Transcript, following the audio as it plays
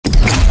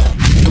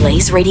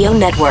Blaze Radio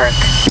Network.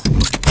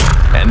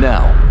 And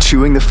now,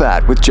 Chewing the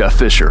Fat with Jeff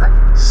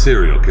Fisher.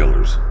 Serial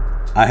killers.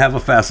 I have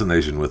a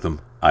fascination with them,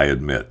 I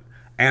admit.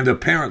 And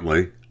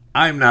apparently,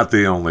 I'm not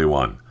the only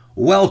one.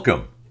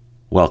 Welcome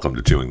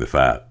to Chewing the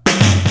Fat.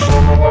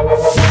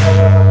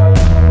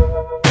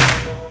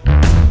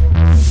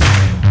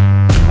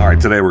 All right,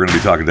 today we're going to be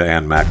talking to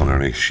Ann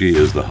McElhinney. She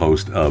is the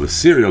host of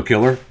Serial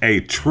Killer, a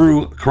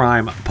true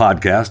crime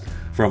podcast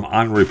from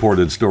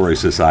Unreported Story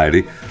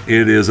Society.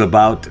 It is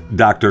about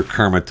Dr.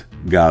 Kermit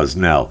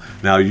Gosnell.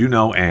 Now, you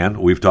know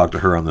Ann. We've talked to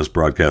her on this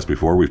broadcast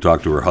before. We've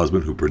talked to her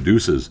husband who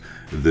produces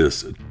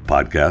this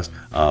podcast,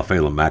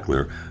 Phelan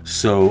McLear.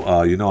 So,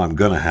 I'm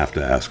going to have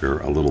to ask her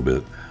a little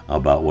bit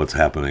about what's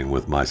happening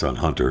with my son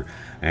Hunter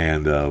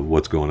and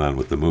what's going on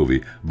with the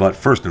movie. But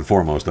first and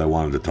foremost, I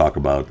wanted to talk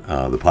about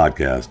the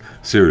podcast,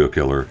 Serial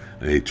Killer,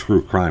 a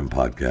true crime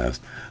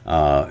podcast,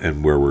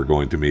 and where we're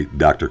going to meet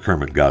Dr.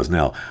 Kermit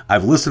Gosnell.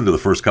 I've listened to the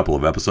first couple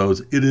of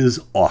episodes. It is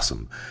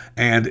awesome.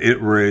 And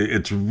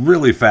it's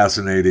really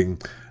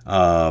fascinating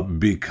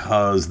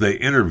because they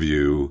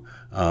interview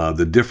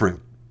the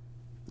different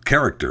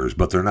characters,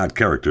 but they're not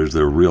characters.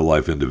 They're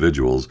real-life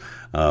individuals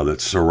that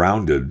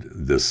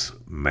surrounded this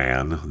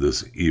man,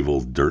 this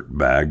evil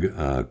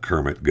dirtbag,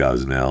 Kermit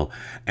Gosnell.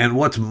 And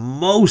what's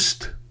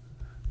most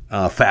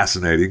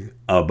fascinating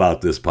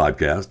about this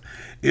podcast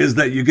is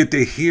that you get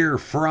to hear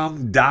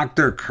from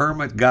Dr.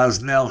 Kermit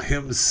Gosnell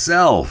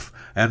himself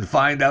and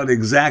find out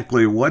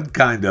exactly what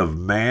kind of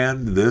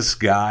man this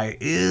guy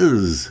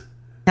is.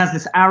 He has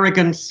this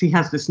arrogance, he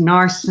has this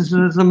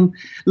narcissism,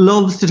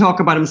 loves to talk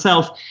about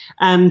himself.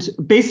 And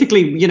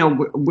basically,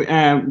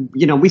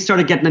 we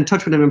started getting in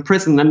touch with him in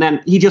prison, and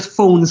then he just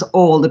phones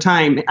all the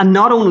time. And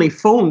not only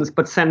phones,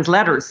 but sends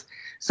letters.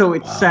 So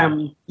it's,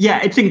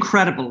 it's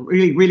incredible,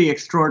 really, really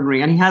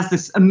extraordinary. And he has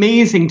this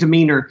amazing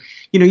demeanor.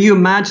 You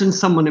imagine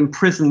someone in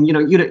prison,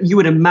 you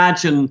would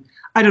imagine,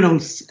 a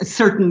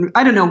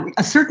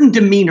certain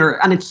demeanor,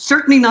 and it's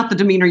certainly not the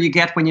demeanor you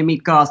get when you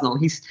meet Gosnell.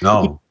 He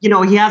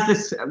has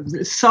this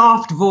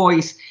soft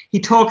voice. He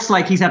talks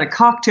like he's at a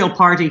cocktail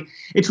party.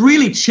 It's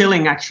really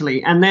chilling,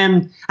 actually. And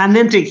then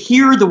to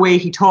hear the way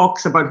he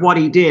talks about what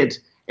he did,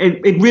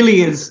 it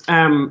really is.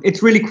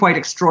 It's really quite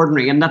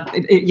extraordinary. And that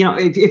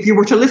if you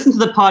were to listen to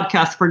the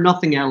podcast for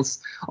nothing else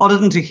other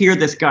than to hear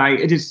this guy,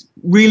 it is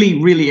really,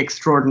 really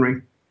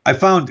extraordinary. I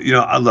found,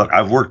 look,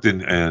 I've worked in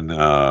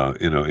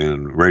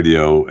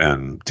radio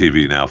and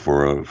TV now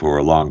for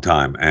a long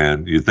time,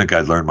 and you'd think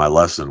I'd learned my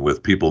lesson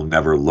with people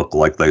never look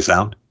like they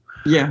sound.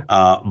 Yeah.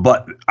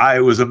 But I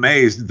was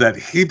amazed that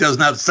he does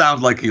not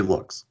sound like he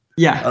looks.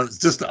 Yeah. It's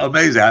just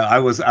amazing. I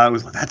was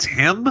like, that's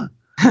him?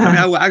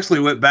 I actually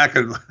went back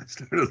and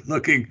started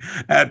looking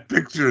at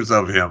pictures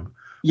of him.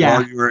 Yeah.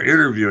 While you were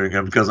interviewing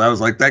him, because I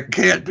was like, that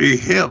can't be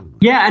him.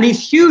 Yeah, and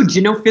he's huge,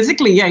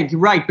 physically. Yeah, you're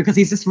right, because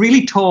he's this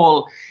really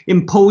tall,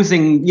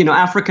 imposing,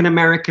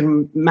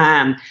 African-American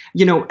man,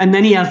 and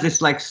then he has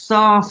this like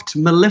soft,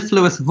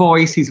 mellifluous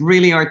voice. He's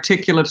really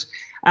articulate,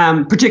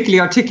 particularly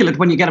articulate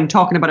when you get him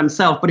talking about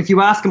himself. But if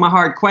you ask him a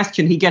hard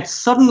question, he gets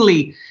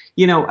suddenly,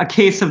 a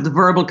case of the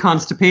verbal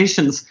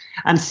constipations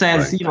and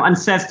says, right. And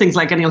says things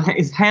like, and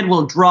his head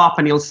will drop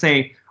and he'll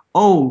say,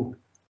 oh,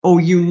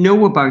 you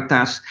know about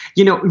that.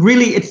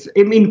 Really, it's,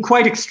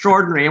 quite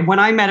extraordinary. And when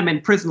I met him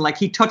in prison, like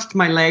he touched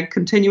my leg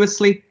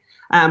continuously,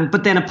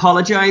 but then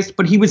apologized.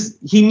 But he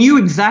knew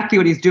exactly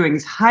what he's doing.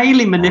 He's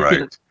highly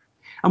manipulative. Right.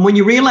 And when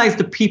you realize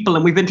the people,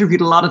 and we've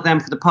interviewed a lot of them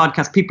for the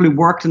podcast, people who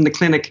worked in the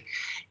clinic,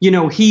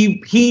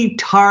 he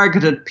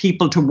targeted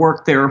people to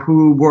work there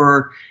who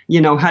were,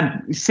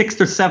 had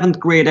 6th or 7th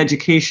grade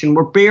education,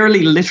 were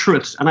barely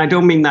literate. And I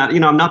don't mean that,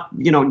 I'm not,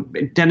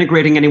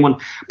 denigrating anyone,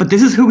 but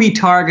this is who he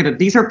targeted.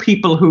 These are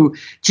people who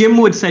Jim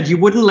Wood said you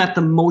wouldn't let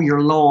them mow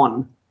your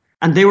lawn.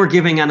 And they were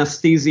giving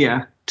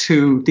anesthesia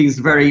to these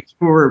very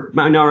poor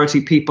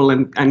minority people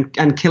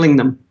and killing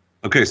them.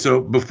 Okay,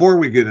 so before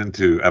we get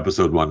into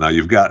episode 1, now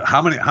you've got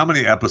how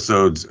many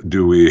episodes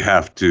do we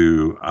have?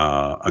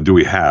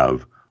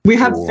 We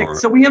have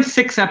 6. So we have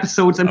 6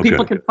 episodes, and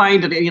people can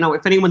find it.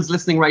 If anyone's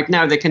listening right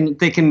now, they can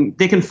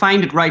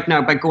find it right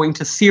now by going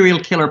to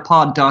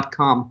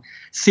serialkillerpod.com.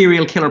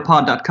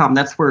 Serialkillerpod.com.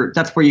 That's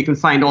where you can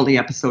find all the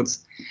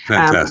episodes.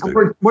 Fantastic.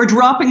 We're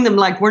dropping them,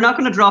 we're not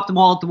going to drop them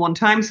all at the one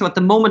time. So at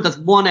the moment, there's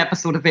 1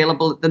 episode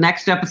available. The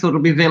next episode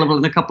will be available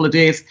in a couple of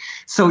days.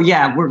 So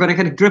yeah, we're going to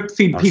kind of drip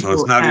feed people.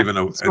 So it's not even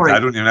I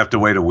don't even have to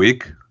wait a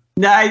week.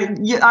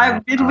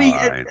 It's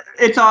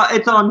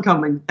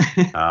oncoming.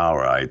 All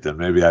right, then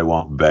maybe I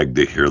won't beg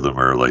to hear them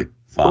early.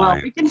 Fine. Well,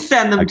 we can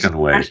send them to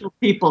special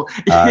people.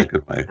 I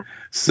can wait.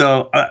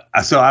 So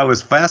I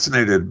was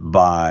fascinated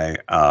by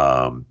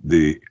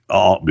the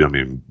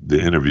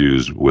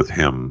interviews with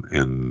him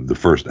in the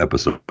first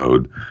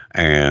episode,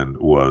 and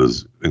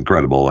was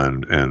incredible,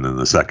 and in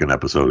the second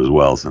episode as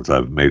well, since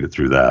I've made it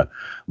through that.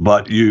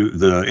 But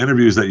the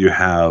interviews that you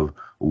have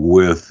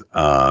with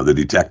the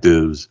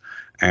detectives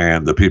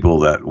and the people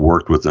that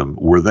worked with him,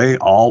 were they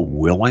all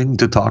willing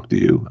to talk to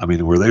you? I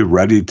mean, were they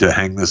ready to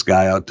hang this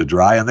guy out to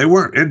dry? And they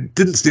weren't. It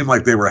didn't seem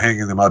like they were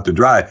hanging them out to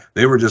dry.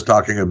 They were just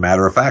talking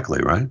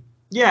matter-of-factly, right?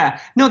 Yeah,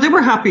 no, they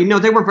were happy. No,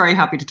 they were very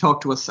happy to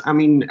talk to us. I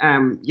mean,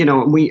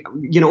 we,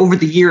 over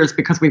the years,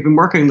 because we've been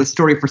working on the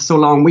story for so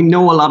long, we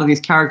know a lot of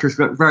these characters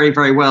very,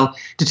 very well.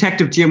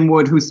 Detective Jim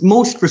Wood, who's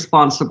most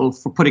responsible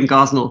for putting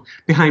Gosnell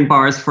behind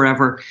bars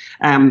forever,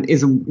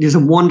 is just a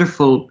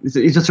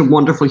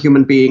wonderful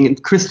human being.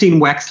 And Christine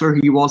Wexler, who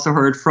you also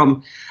heard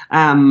from,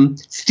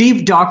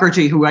 Steve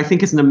Doherty, who I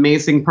think is an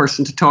amazing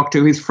person to talk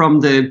to. He's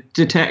from the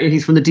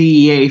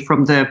DEA,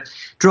 from the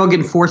Drug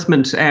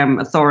Enforcement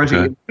Authority.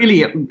 Okay.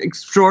 Really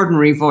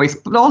extraordinary voice,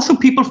 but also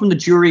people from the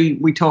jury.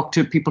 We talked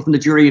to people from the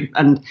jury,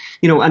 and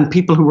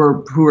people who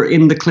were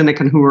in the clinic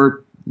and who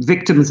were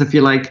victims, if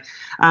you like.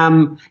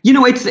 Some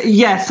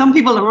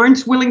people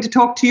aren't willing to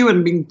talk to you,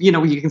 and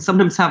you can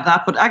sometimes have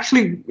that. But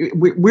actually,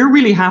 we're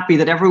really happy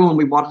that everyone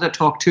we wanted to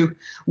talk to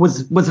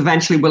was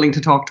eventually willing to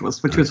talk to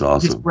us, which was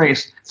awesome.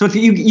 Great. So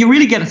you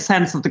really get a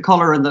sense of the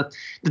color and the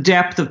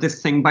depth of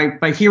this thing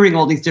by hearing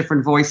all these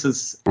different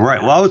voices.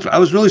 Right. Well, I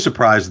was really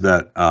surprised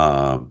that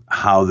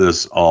how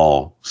this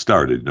all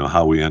started.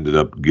 How we ended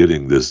up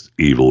getting this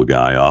evil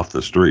guy off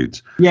the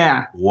streets.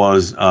 Yeah.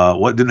 Was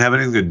what didn't have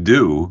anything to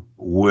do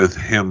with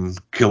him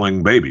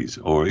killing babies,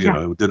 or it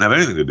didn't have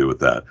anything to do with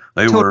that.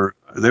 They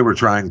were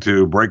trying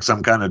to break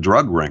some kind of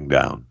drug ring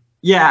down.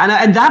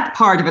 Yeah, and that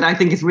part of it I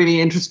think is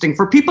really interesting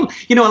for people.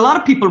 A lot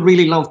of people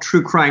really love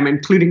true crime,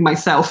 including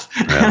myself.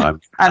 Yeah,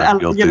 I'm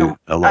guilty.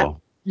 Hello.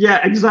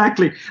 Yeah,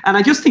 exactly. And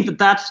I just think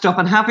that stuff,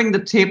 and having the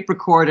tape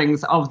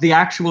recordings of the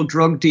actual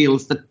drug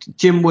deals that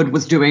Jim Wood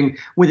was doing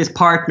with his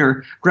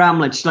partner,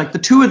 Gramlich, like the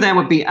two of them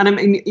would be, and I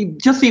mean,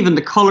 just even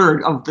the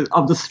color of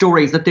the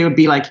stories that they would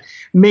be like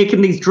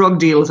making these drug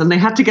deals, and they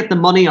had to get the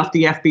money off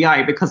the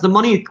FBI because the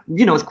money,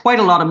 is quite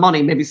a lot of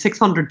money, maybe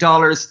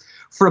 $600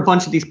 for a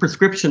bunch of these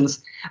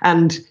prescriptions.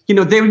 And,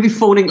 they would be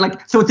phoning,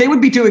 so they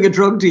would be doing a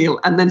drug deal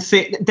and then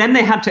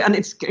they had to, and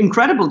it's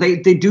incredible. They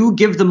do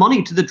give the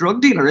money to the drug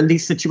dealer in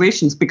these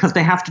situations because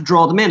they have to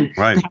draw them in.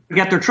 Right. They have to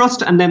get their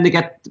trust, and then they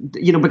get,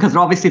 because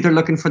obviously they're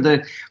looking for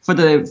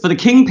the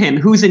kingpin,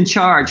 who's in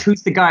charge,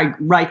 who's the guy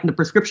writing the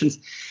prescriptions.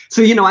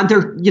 So, and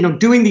they're,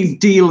 doing these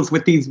deals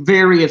with these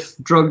various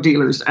drug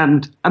dealers.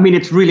 And I mean,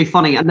 it's really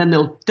funny. And then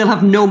they'll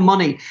have no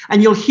money,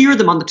 and you'll hear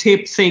them on the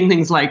tape saying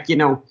things like,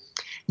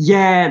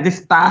 yeah,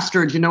 this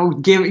bastard, he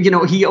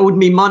owed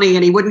me money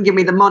and he wouldn't give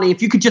me the money. If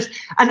you could just,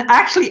 and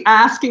actually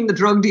asking the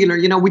drug dealer,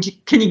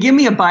 can you give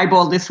me a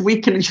Bible this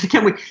week? Can you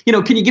give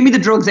me the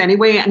drugs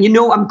anyway? And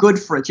I'm good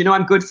for it.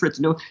 I'm good for it.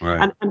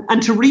 Right.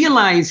 And to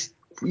realize,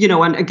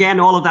 and again,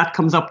 all of that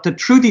comes up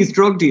that through these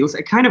drug deals,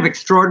 a kind of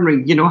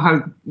extraordinary,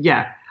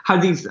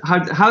 how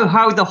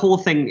the whole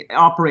thing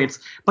operates.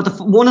 But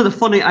one of the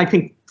funny, I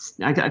think,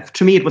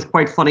 to me, it was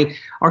quite funny,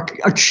 or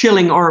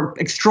chilling, or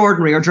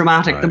extraordinary, or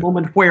dramatic. Right. The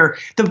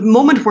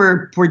moment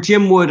where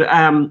Jim Wood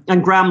and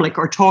Gramlich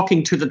are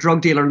talking to the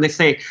drug dealer, and they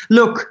say,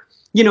 "Look,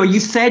 you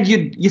said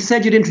you'd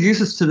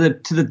introduce us to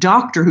the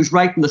doctor who's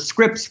writing the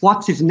scripts.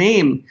 What's his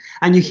name?"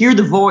 And you hear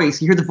the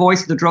voice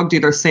of the drug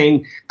dealer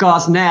saying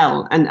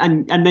Gosnell,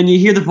 and then you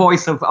hear the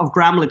voice of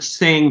Gramlich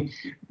saying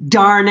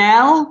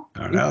Darnell.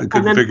 Darnell, you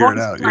couldn't figure it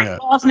out. Yeah.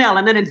 Gosnell,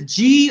 and then it's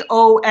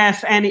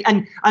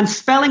Gosne, and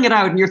spelling it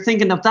out, and you're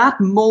thinking of that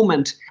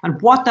moment and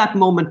what that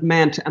moment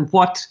meant and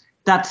what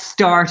that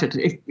started.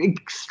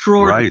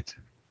 Extraordinary.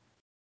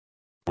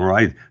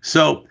 Right.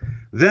 So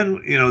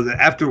then,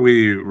 after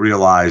we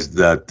realized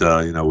that,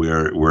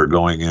 we're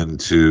going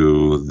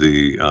into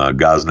the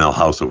Gosnell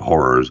House of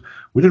Horrors,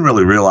 we didn't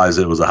really realize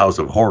it was a House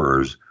of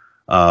Horrors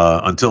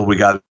until we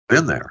got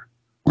in there.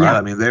 Right. Yeah.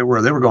 I mean, they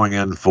were going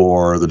in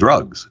for the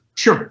drugs.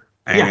 Sure.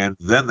 And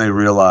then they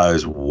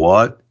realized,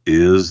 what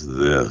is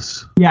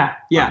this? Yeah.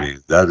 Yeah. I mean,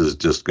 that has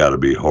just got to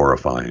be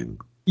horrifying.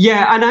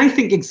 Yeah, and I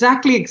think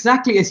exactly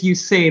as you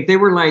say,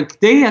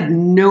 they had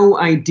no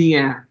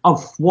idea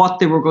of what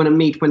they were going to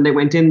meet when they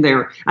went in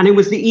there. And it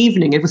was the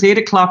evening. It was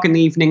 8:00 in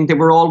the evening. They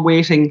were all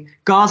waiting.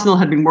 Gosnell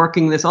had been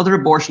working this other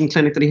abortion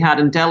clinic that he had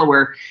in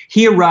Delaware.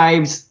 He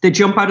arrives. They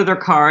jump out of their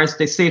cars.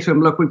 They say to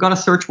him, "Look, we've got a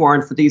search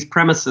warrant for these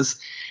premises."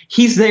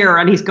 He's there,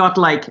 and he's got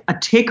like a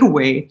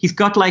takeaway. He's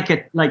got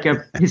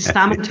his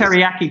salmon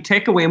teriyaki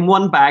takeaway in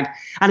one bag,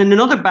 and in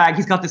another bag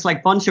he's got this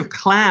bunch of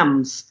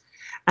clams,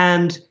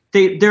 and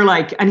they're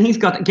like, and he's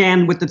got,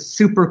 again, with the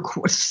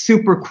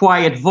super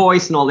quiet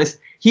voice and all this,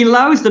 he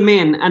allows them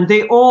in, and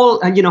they all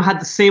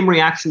had the same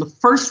reaction. The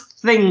first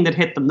thing that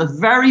hit them, the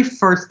very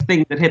first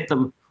thing that hit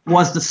them,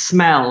 was the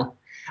smell.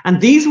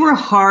 And these were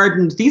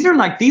hardened. These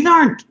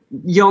aren't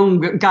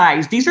young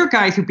guys. These are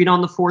guys who've been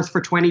on the force for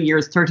 20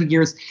 years, 30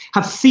 years,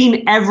 have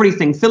seen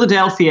everything.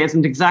 Philadelphia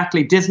isn't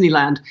exactly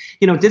Disneyland.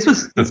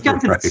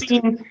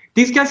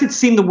 These guys had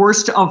seen the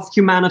worst of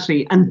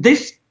humanity, and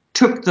this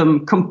took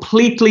them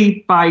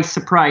completely by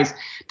surprise.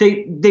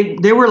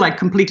 They were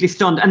completely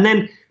stunned. And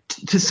then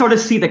to sort of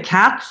see the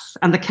cats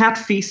and the cat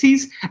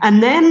feces,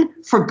 and then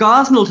for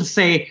Gosnell to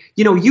say,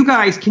 you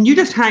guys, can you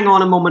just hang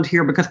on a moment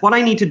here, because what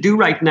I need to do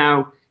right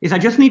now is I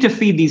just need to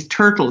feed these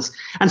turtles.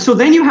 And so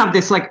then you have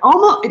this like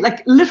almost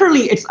like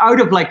literally it's out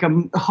of like a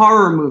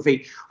horror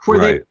movie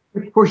where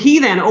where he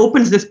then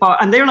opens this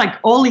box and they're like,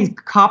 all these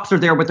cops are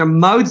there with their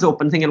mouths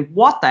open thinking,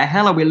 what the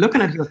hell are we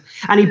looking at here?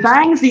 And he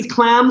bangs these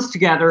clams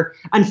together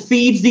and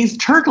feeds these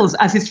turtles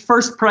as his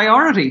first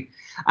priority.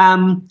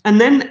 And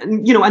then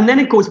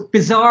it goes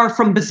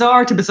from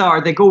bizarre to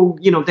bizarre. They go,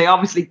 they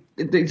obviously,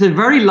 there's a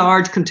very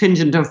large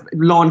contingent of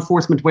law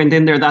enforcement went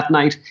in there that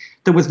night.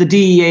 There was the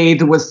DEA,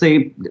 there was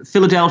the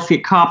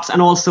Philadelphia cops,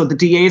 and also the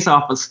DA's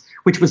office,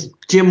 which was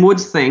Jim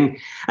Wood's thing.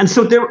 And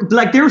so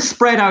they're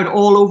spread out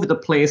all over the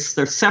place.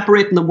 They're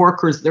separating the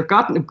workers. They're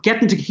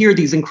getting to hear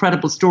these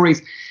incredible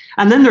stories.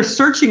 And then they're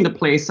searching the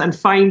place and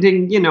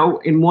finding,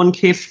 in one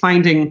case,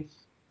 finding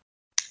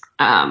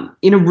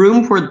in a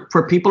room where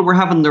people were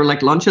having their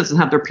like lunches and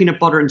had their peanut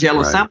butter and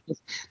jello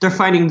sandwiches, they're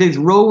finding these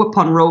row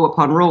upon row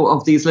upon row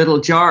of these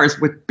little jars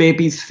with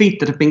babies' feet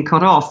that have been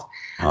cut off.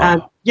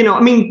 And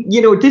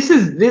this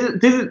is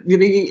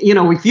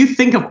if you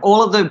think of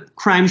all of the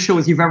crime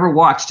shows you've ever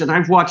watched, and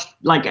I've watched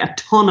like a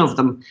ton of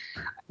them,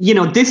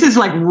 this is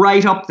like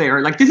right up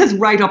there. Like this is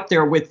right up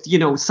there with,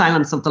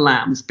 Silence of the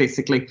Lambs,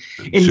 basically,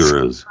 in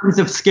terms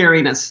of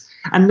scariness.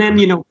 And then,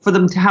 for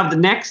them to have the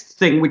next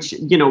thing, which,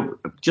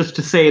 just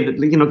to say that,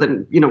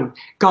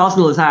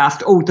 Gosnell is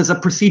asked, oh, there's a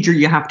procedure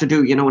you have to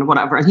do, and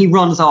whatever. And he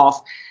runs off.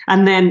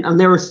 And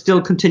they're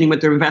still continuing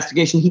with their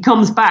investigation. He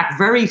comes back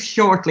very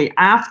shortly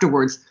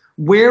afterwards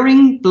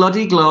wearing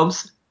bloody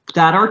gloves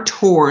that are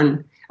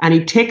torn. And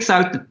he takes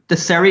out the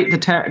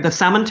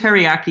salmon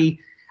teriyaki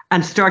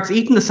and starts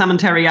eating the salmon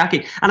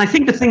teriyaki. And I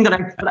think the thing that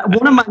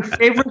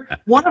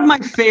one of my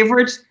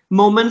favorite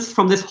moments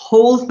from this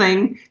whole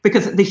thing,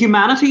 because the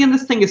humanity in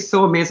this thing is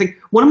so amazing.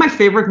 One of my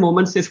favorite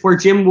moments is where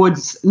Jim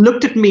Woods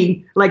looked at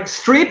me like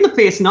straight in the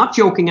face, not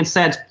joking, and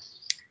said,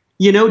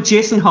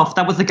 Jason Huff,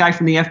 that was the guy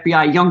from the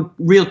FBI, young,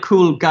 real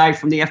cool guy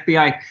from the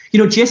FBI.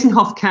 Jason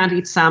Huff can't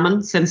eat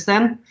salmon since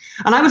then.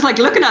 And I was like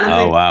looking at him.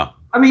 Oh, wow.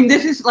 I mean,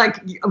 this is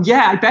like,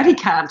 yeah, I bet he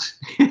can't,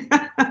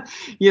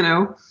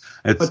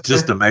 It's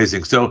just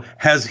amazing. So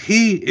has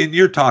he, in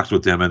your talks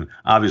with him, and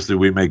obviously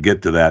we may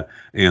get to that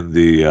in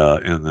the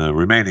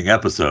remaining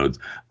episodes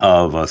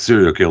of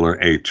Serial Killer,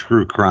 a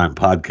true crime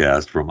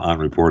podcast from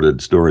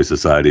Unreported Story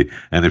Society.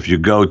 And if you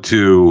go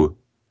to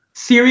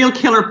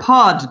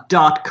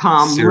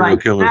serialkillerpod.com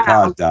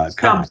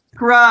serialkillerpod.com,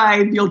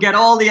 subscribe, you'll get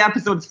all the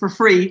episodes for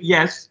free.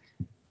 Yes.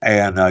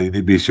 And you need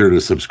to be sure to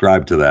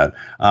subscribe to that.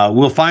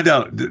 We'll find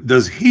out,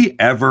 does he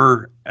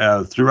ever,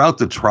 throughout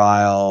the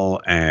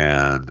trial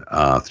and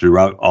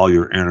throughout all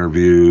your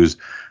interviews,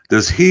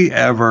 does he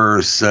ever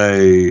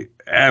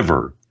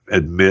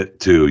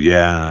admit to,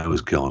 I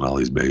was killing all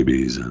these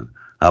babies and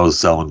I was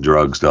selling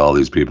drugs to all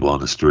these people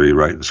on the street,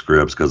 writing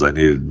scripts because I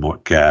needed more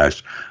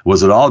cash?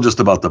 Was it all just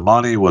about the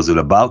money? Was it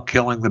about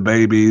killing the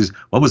babies?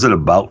 What was it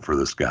about for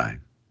this guy?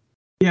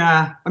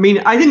 Yeah, I mean,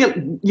 I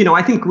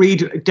think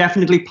greed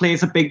definitely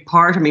plays a big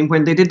part. I mean,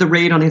 when they did the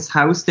raid on his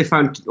house, they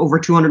found over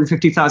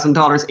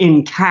 $250,000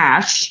 in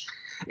cash.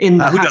 Who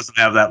doesn't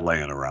have that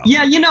laying around?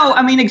 Yeah,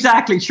 I mean,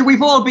 exactly. Sure,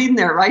 we've all been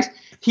there, right?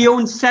 He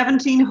owned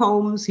 17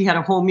 homes. He had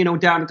a home,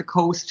 down at the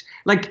coast.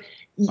 Like,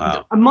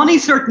 wow. Money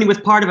certainly was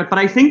part of it, but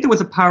I think there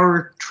was a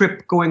power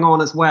trip going on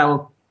as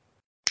well.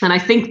 And I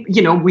think,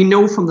 we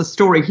know from the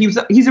story, he's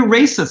a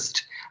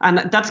racist. And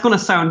that's going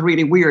to sound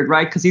really weird,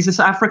 right? Because he's this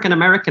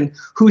African-American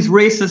who's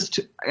racist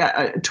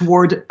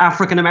toward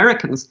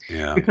African-Americans.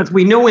 Yeah. Because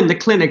we know in the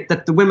clinic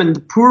that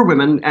the poor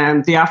women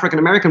and the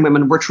African-American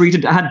women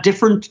had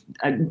different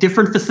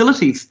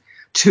facilities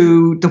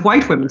to the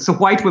white women. So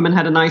white women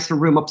had a nicer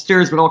room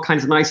upstairs with all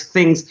kinds of nice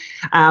things.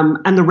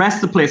 And the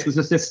rest of the place was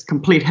just this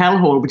complete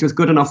hellhole, which was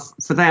good enough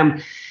for them.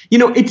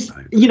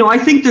 I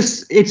think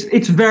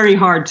it's very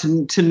hard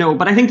to know.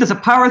 But I think there's a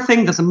power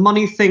thing, there's a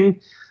money thing.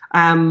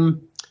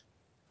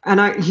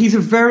 And he's a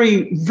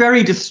very,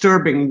 very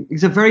disturbing.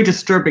 He's a very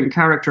disturbing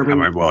character.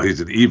 Well,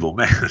 he's an evil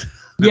man.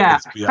 Yeah.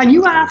 And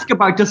you ask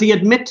about, does he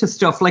admit to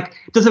stuff? Like,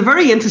 there's a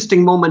very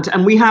interesting moment,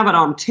 and we have it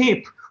on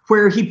tape,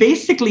 where he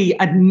basically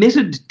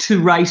admitted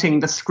to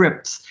writing the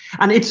scripts.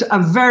 And it's a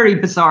very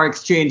bizarre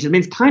exchange. I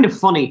mean, it's kind of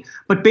funny,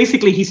 but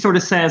basically he sort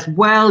of says,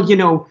 well,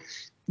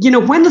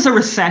 when there's a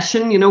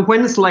recession,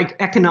 when it's like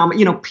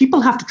economic, people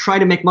have to try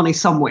to make money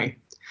some way.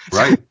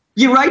 Right.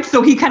 You're right.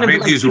 So he kind of.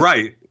 He's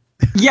right.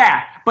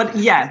 Yeah, but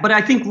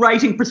I think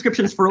writing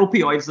prescriptions for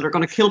opioids that are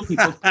going to kill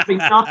people is probably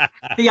not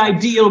the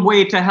ideal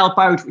way to help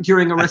out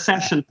during a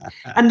recession.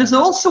 And there's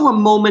also a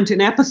moment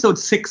in episode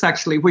 6,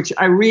 actually, which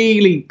I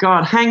really,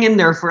 God, hang in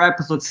there for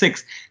episode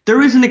 6.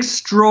 There is an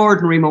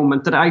extraordinary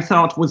moment that I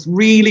thought was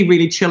really,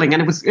 really chilling.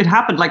 And it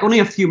happened like only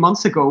a few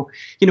months ago.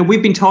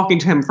 We've been talking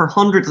to him for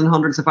hundreds and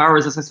hundreds of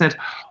hours, as I said.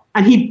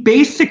 And he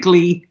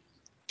basically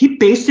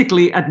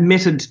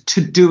admitted to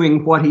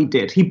doing what he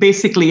did. He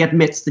basically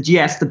admits that,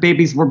 yes, the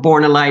babies were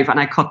born alive and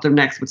I cut their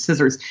necks with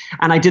scissors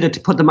and I did it to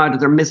put them out of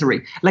their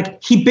misery.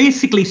 Like, he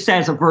basically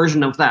says a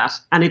version of that,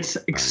 and it's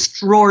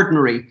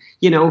extraordinary,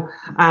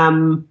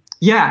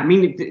 Yeah, I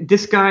mean,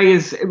 this guy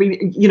is, I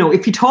mean, you know,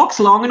 if he talks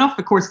long enough,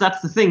 of course,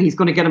 that's the thing. He's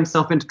going to get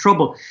himself into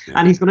trouble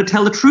and he's going to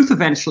tell the truth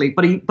eventually.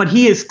 But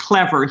he is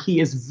clever. He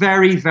is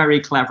very, very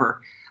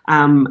clever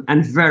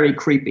and very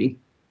creepy.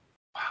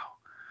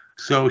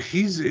 So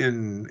he's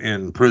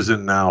in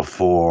prison now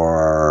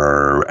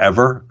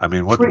forever? I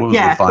mean, what was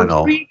the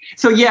final?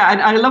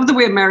 And I love the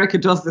way America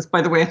does this,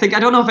 by the way. I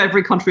don't know if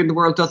every country in the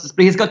world does this,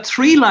 but he's got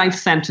 3 life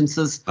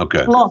sentences.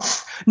 Okay.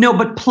 Plus,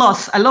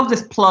 I love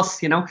this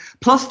plus, you know,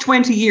 plus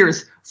 20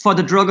 years for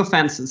the drug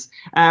offenses,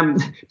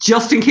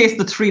 just in case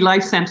the 3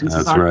 life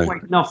sentences aren't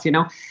quite enough, you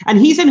know. And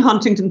he's in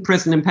Huntington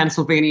Prison in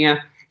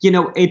Pennsylvania. You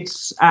know,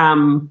 it's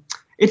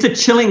a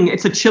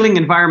chilling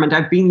environment.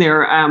 I've been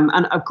there, and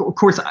of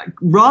course,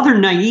 rather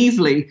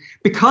naively,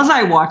 because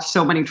I watch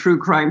so many true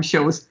crime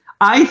shows,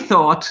 I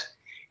thought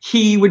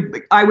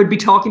I would be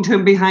talking to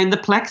him behind the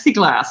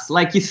plexiglass,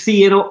 like you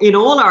see in all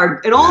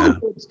the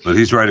books. But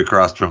he's right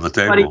across from the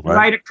table,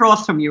 right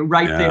across from you,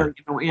 there,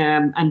 you know,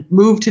 and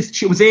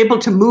was able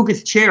to move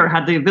his chair,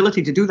 had the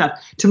ability to do that,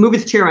 to move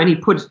his chair, and he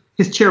put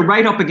his chair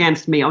right up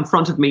against me, in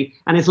front of me,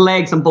 and his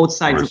legs on both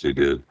sides. Of course he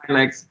did. My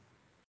legs.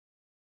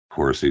 Of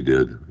course he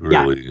did.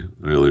 Really,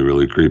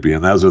 really creepy.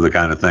 And those are the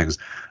kind of things,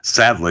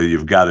 sadly,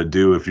 you've got to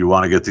do if you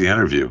want to get the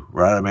interview,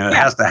 right? I mean, it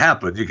has to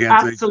happen. You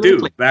can't say,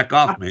 dude, back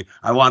off me.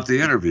 I want the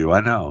interview.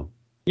 I know.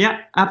 Yeah,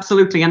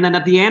 absolutely. And then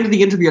at the end of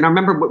the interview, and I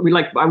remember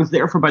I was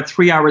there for about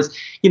 3 hours,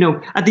 you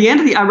know, at the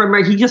end of I remember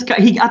at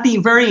the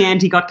very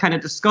end, he got kind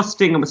of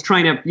disgusting and was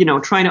trying to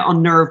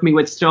unnerve me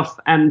with stuff.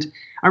 And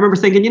I remember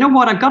thinking, you know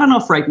what, I've got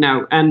enough right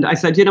now. And I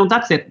said, you know,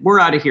 that's it. We're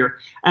out of here.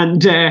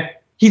 And,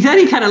 he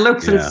kind of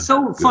looks, and it's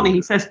so funny.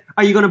 He says,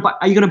 "Are you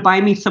gonna buy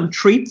me some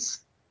treats?"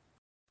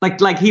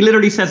 Like he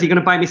literally says, "Are you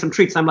gonna buy me some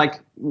treats?" I'm like,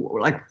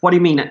 what do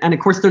you mean? And of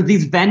course, there's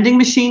these vending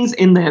machines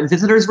in the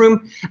visitors'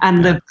 room,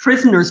 and the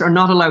prisoners are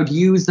not allowed to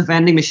use the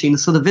vending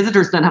machines, so the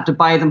visitors then have to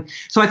buy them.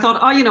 So I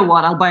thought, oh, you know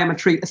what? I'll buy him a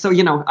treat. So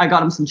you know, I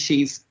got him some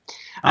cheese.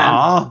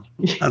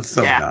 That's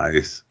so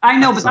nice. I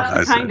know, but that's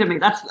the kind of me.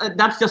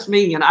 That's just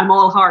me, and I'm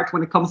all heart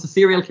when it comes to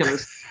serial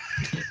killers.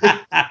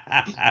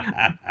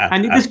 I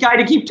need this guy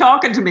to keep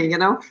talking to me, you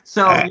know.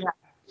 So yeah.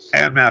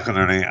 Ann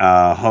McElhinney,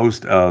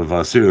 host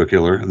of Serial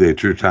Killer, the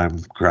true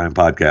crime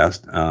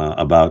podcast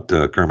about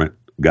Kermit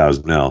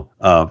Gosnell.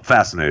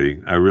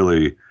 Fascinating. I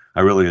really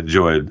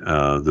enjoyed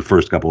the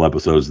first couple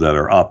episodes that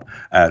are up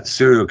at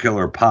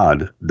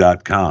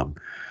serialkillerpod.com.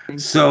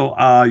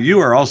 So you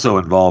are also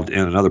involved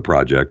in another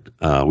project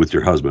with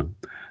your husband,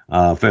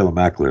 Phelim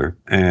McAleer,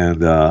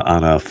 and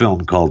on a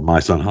film called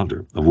My Son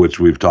Hunter, of which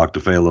we've talked to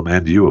Phelim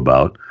and you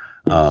about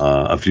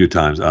a few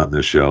times on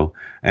this show.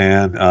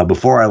 And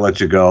before I let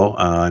you go,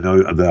 I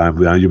know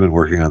that you've been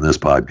working on this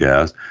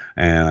podcast,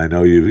 and I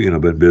know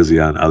you've been busy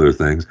on other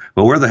things.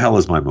 But where the hell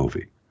is my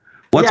movie?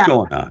 What's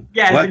going on?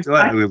 Yeah,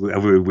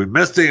 have we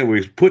missed it? Have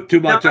we put too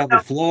much on the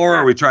floor?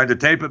 Are we trying to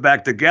tape it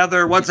back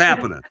together? What's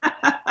happening?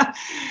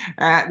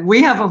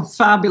 We have a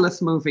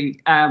fabulous movie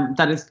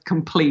that is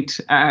complete.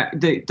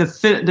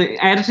 The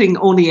editing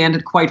only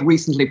ended quite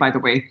recently, by the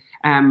way.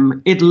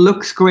 It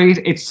looks great,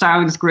 it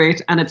sounds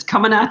great, and it's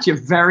coming at you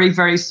very,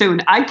 very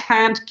soon. I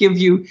can't give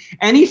you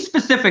any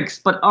specifics,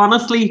 but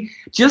honestly,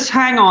 just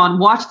hang on,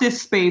 watch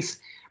this space.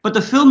 But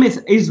the film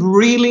is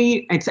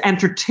really, it's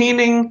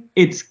entertaining,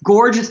 it's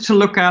gorgeous to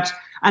look at,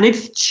 and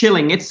it's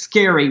chilling, it's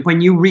scary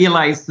when you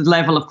realize the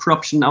level of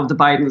corruption of the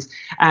Bidens.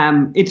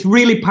 It's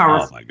really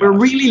powerful. We're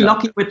really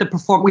lucky with the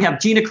performance. We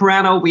have Gina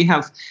Carano, we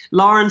have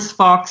Lawrence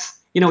Fox,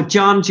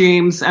 John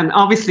James, and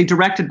obviously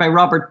directed by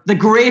the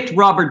great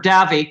Robert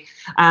Davi.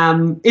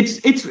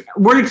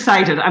 We're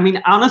excited. I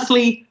mean,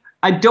 honestly,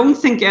 I don't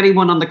think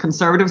anyone on the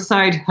conservative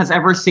side has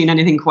ever seen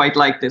anything quite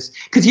like this.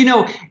 Because,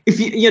 if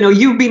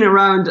you've been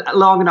around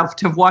long enough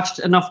to have watched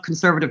enough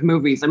conservative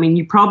movies. I mean,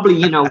 you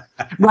probably,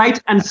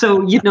 right? And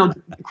so,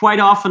 quite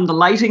often the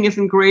lighting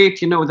isn't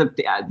great.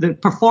 The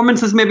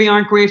performances maybe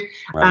aren't great.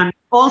 Right. And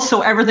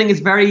also everything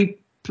is very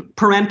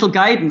parental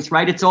guidance,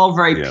 right? It's all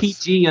very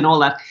PG and all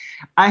that.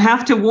 I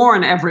have to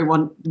warn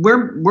everyone,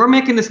 we're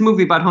making this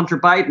movie about Hunter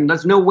Biden.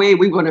 There's no way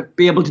we're going to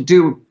be able to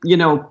do,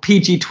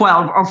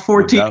 PG-12 or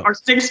 14 or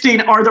 16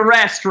 or the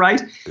rest,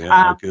 right? Yeah,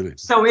 no kidding.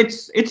 So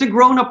it's a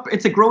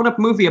grown-up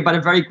movie about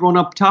a very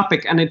grown-up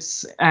topic, and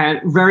it's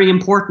very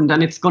important,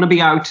 and it's going to be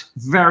out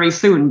very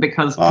soon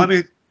because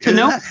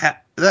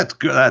that's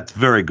good. That's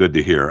very good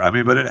to hear. I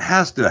mean, but it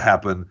has to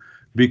happen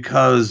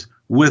because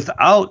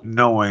without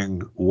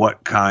knowing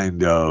what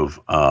kind of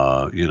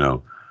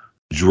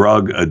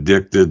drug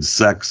addicted,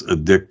 sex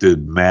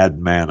addicted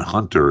madman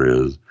Hunter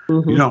is,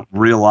 you don't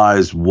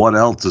realize what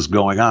else is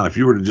going on. If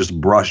you were to just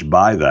brush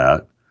by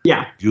that,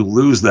 you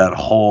lose that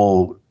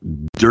whole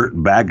dirt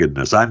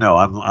baggedness. I know.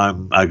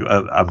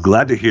 I'm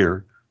glad to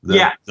hear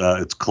that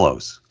it's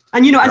close.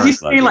 And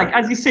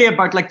as you say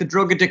about like the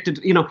drug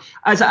addicted,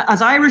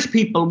 as Irish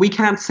people, we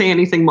can't say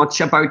anything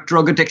much about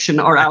drug addiction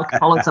or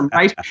alcoholism,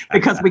 right?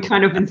 Because we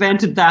kind of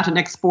invented that and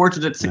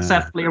exported it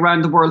successfully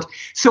around the world.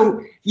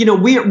 So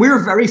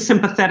we're very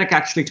sympathetic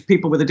actually to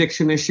people with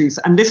addiction issues,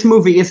 and this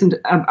movie isn't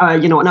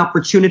an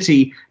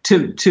opportunity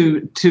to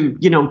give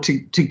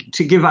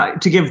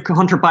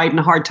Hunter Biden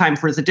a hard time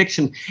for his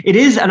addiction. It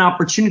is an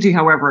opportunity,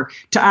 however,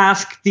 to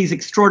ask these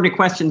extraordinary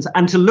questions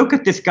and to look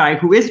at this guy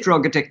who is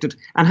drug addicted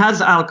and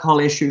has alcohol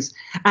issues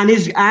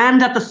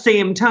and at the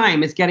same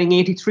time is getting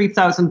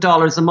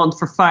 $83,000 a month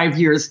for 5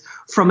 years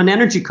from an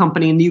energy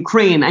company in the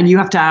Ukraine. And you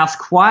have to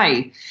ask,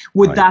 why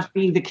would that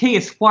be the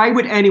case? Why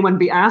would anyone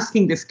be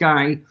asking this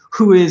guy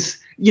who is,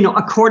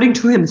 according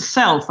to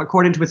himself,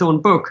 according to his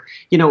own book,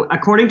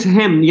 according to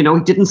him, he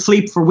didn't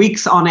sleep for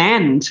weeks on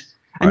end.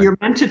 And you're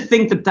meant to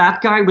think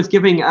that guy was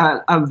giving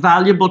a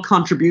valuable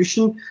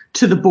contribution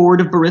to the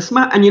board of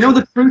Burisma. And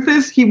the truth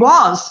is he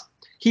was.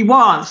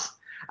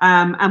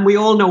 And we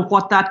all know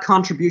what that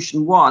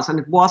contribution was. And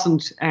it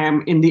wasn't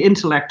in the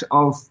intellect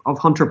of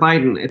Hunter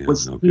Biden. It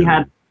was, he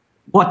had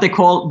what they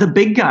call the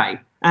big guy.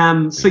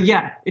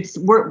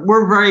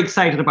 We're very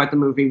excited about the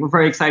movie. We're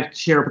very excited to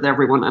share it with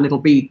everyone, and it'll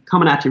be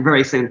coming at you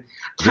very soon.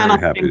 Cannot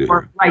think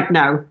for right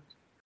now.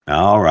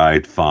 All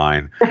right,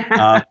 fine.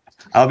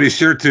 I'll be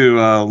sure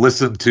to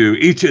listen to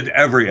each and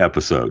every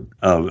episode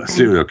of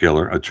Serial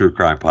Killer, a true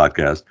crime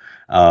podcast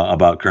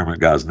about Kermit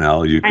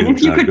Gosnell. And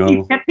if you could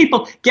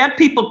get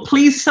people,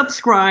 please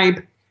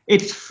subscribe.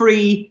 It's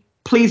free.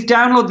 Please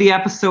download the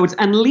episodes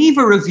and leave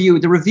a review.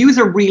 The reviews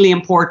are really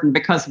important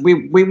because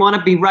we want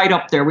to be right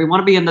up there. We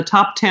want to be in the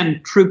top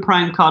 10 true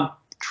crime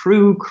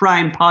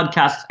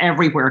podcasts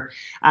everywhere.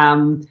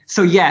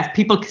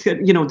 People,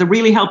 the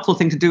really helpful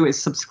thing to do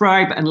is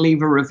subscribe and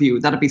leave a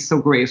review. That'd be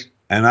so great.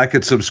 And I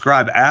could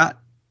subscribe at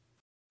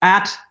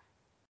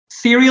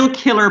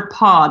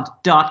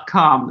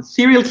serialkillerpod.com.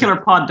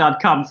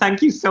 Serialkillerpod.com.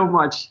 Thank you so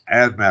much.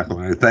 Ed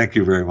McElhinney, thank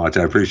you very much.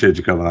 I appreciate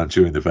you coming on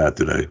Chewing the Fat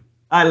today.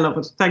 I love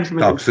it. Thanks a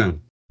million. Talk soon.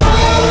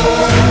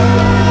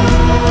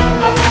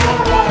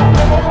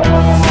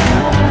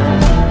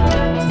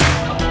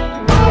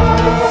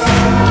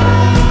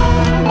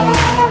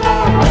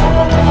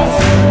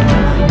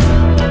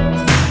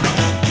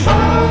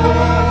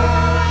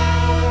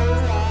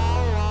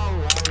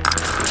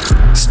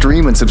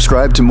 Stream and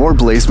subscribe to more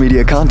Blaze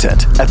Media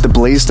content at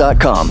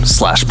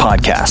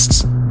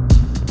theblaze.com/podcasts.